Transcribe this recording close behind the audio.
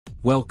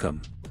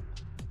Welcome.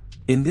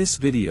 In this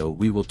video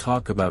we will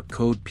talk about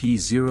code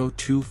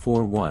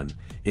P0241,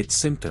 its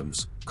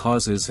symptoms,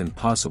 causes and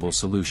possible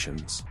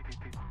solutions.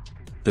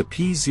 The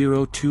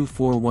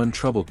P0241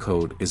 trouble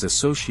code is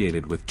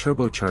associated with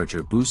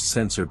turbocharger boost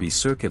sensor B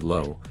circuit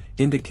low,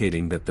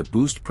 indicating that the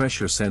boost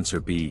pressure sensor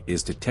B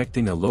is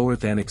detecting a lower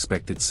than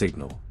expected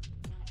signal.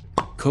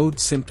 Code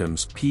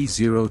symptoms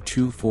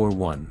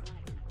P0241.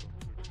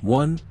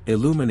 1.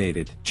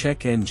 Illuminated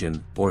check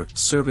engine or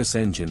service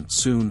engine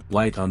soon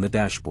light on the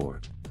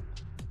dashboard.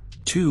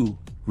 2.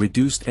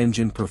 Reduced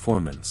engine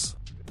performance.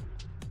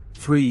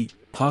 3.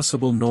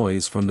 Possible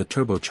noise from the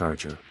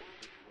turbocharger.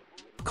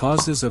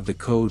 Causes of the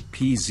code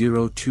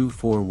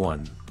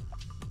P0241.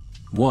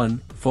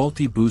 1.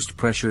 Faulty boost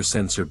pressure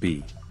sensor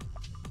B.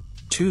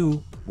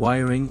 2.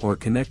 Wiring or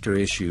connector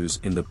issues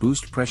in the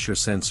boost pressure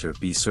sensor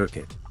B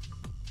circuit.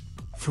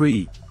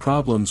 3.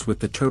 Problems with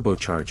the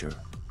turbocharger.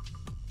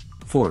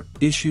 4.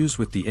 Issues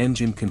with the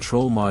engine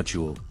control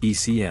module,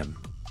 ECM.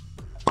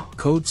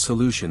 Code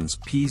solutions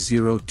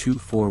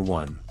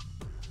P0241.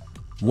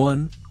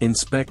 1.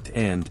 Inspect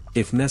and,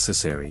 if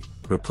necessary,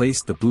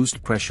 replace the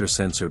boost pressure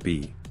sensor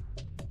B.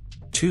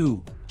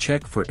 2.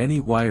 Check for any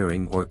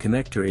wiring or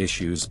connector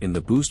issues in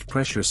the boost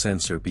pressure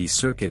sensor B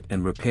circuit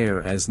and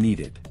repair as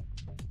needed.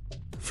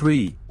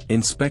 3.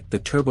 Inspect the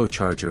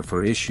turbocharger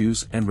for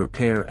issues and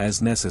repair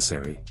as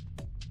necessary.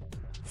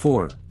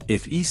 4.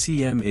 If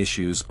ECM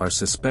issues are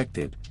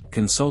suspected,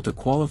 consult a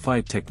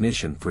qualified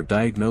technician for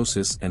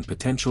diagnosis and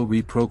potential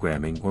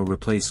reprogramming or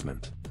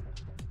replacement.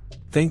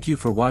 Thank you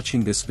for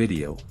watching this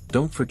video.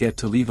 Don't forget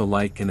to leave a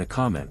like and a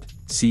comment.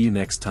 See you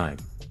next time.